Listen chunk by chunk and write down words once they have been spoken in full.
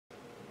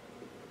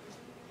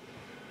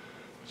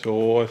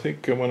So I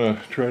think I'm going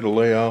to try to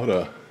lay out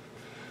a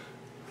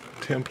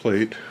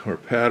template or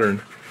pattern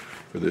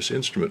for this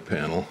instrument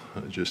panel.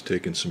 I've just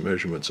taken some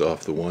measurements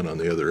off the one on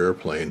the other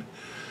airplane,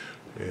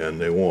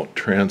 and they won't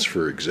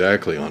transfer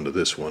exactly onto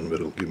this one, but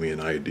it'll give me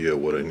an idea of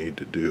what I need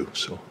to do.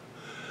 So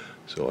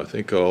I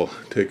think I'll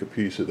take a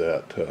piece of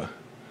that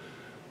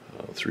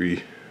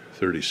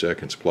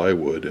 3/32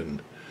 plywood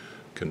and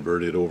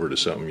convert it over to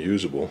something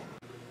usable.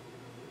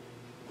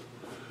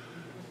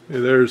 Okay,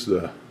 there's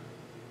the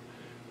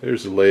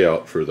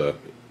layout for the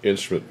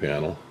instrument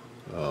panel,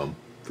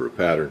 for a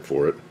pattern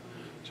for it.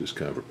 Just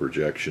kind of a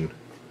projection.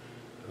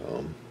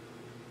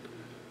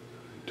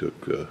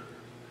 Took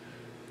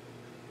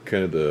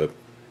kind of the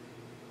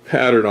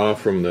pattern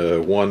off from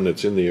the one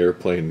that's in the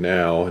airplane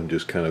now and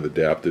just kind of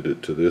adapted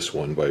it to this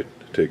one by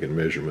taking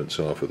measurements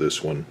off of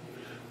this one,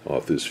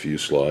 off this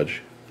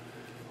fuselage.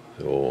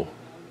 So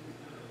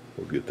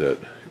we'll get that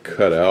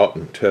cut out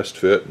and test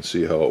fit and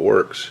see how it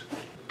works.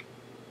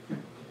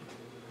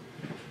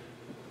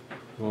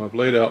 Well, I've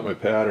laid out my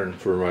pattern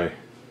for my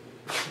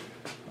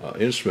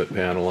instrument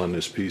panel on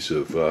this piece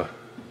of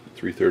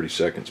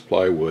 3/32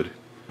 plywood,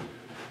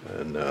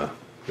 and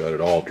got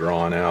it all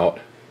drawn out,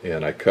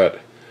 and I cut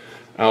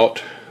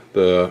out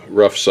the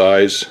rough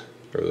size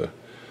or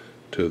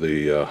to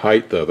the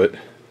height of it,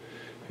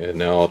 and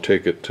now I'll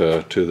take it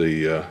to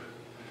the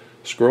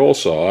scroll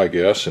saw, I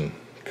guess, and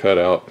cut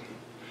out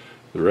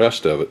the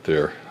rest of it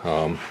there.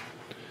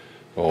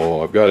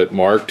 I've got it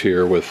marked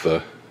here with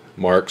the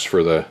marks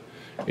for the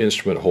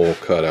instrument hole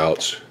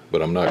cutouts, but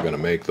I'm not going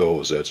to make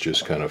those. That's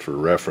just kind of for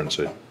reference.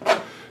 I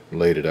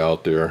laid it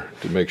out there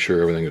to make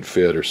sure everything would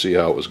fit, or see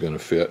how it was going to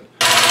fit.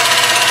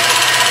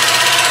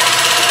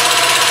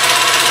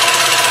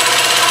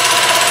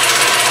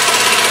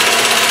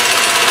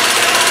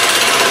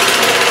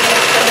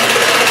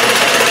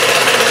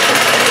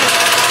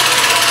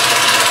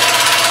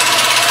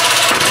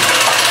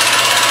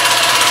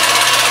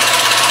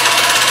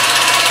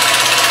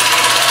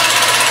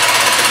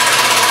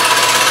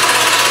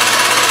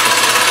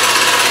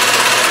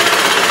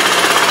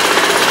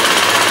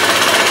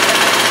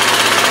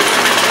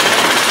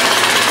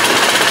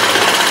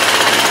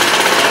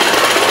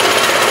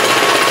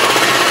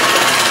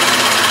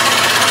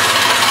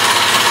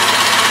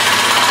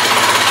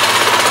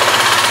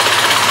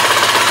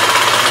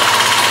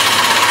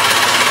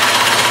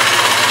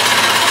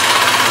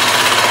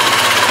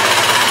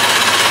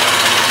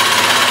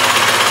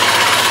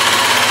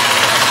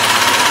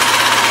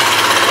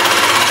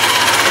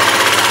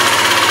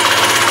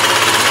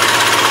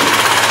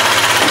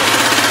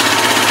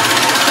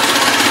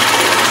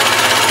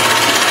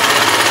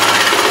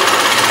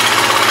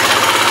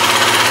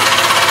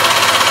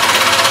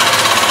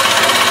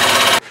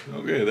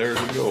 Okay, there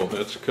we go.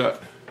 That's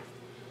cut.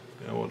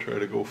 Now we'll try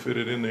to go fit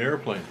it in the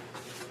airplane.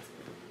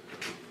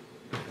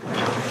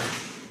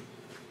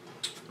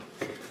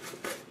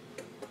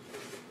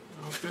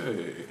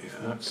 Okay,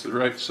 that's the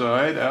right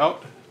side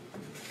out.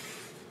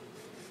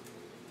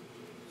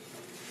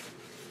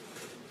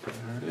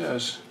 There it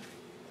is.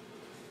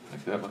 I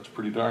think that looks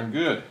pretty darn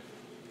good.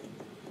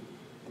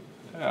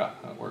 Yeah,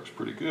 that works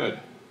pretty good.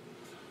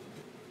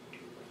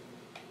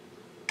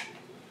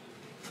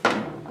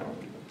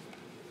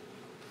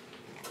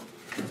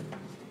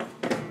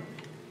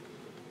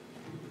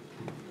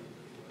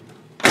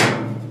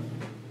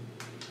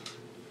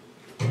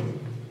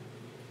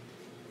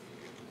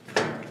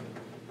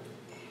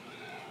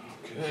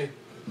 Okay.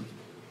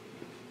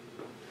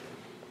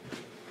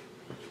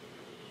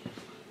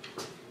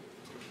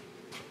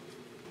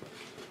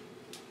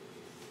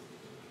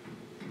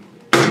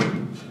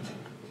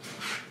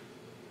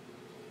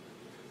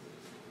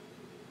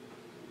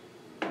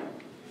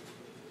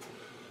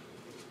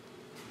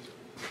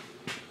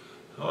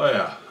 Oh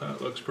yeah,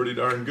 that looks pretty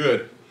darn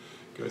good.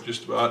 Got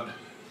just about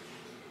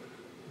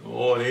an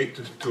 1/8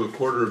 to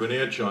 1/4 of an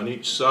inch on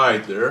each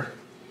side there.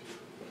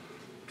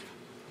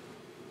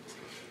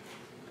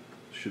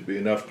 Should be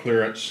enough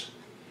clearance,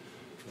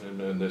 and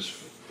then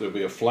there'll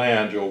be a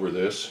flange over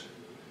this,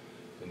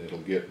 and it'll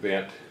get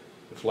bent.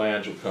 The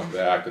flange will come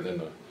back, and then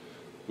the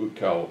boot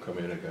cowl will come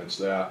in against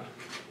that.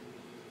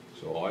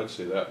 So I'd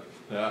say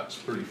that's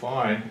pretty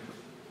fine.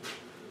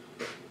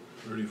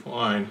 Pretty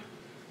fine.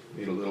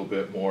 Need a little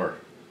bit more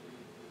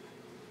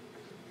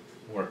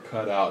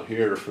cut out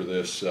here for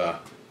this,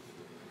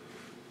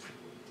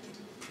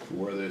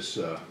 where this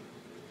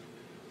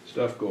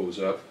stuff goes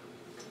up.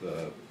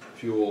 The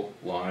fuel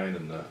line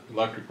and the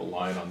electrical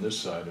line on this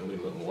side, I'll need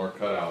a little more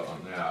cut out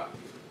on that.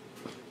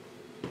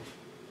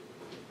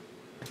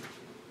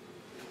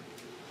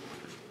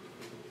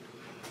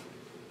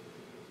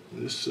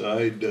 This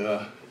side,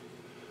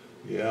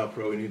 yeah, I'll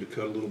probably need to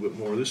cut a little bit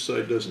more. This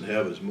side doesn't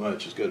have as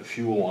much. It's got a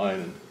fuel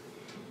line and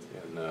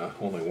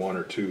only 1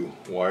 or 2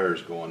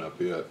 wires going up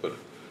yet, but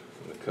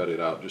I'm going to cut it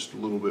out just a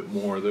little bit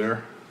more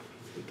there.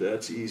 But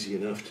that's easy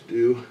enough to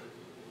do.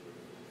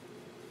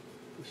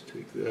 Just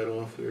take that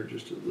off there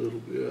just a little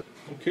bit.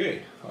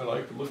 Okay, I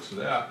like the looks of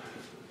that.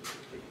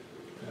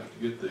 I have to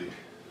get the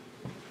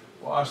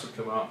boss to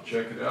come out and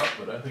check it out,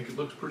 but I think it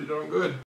looks pretty darn good.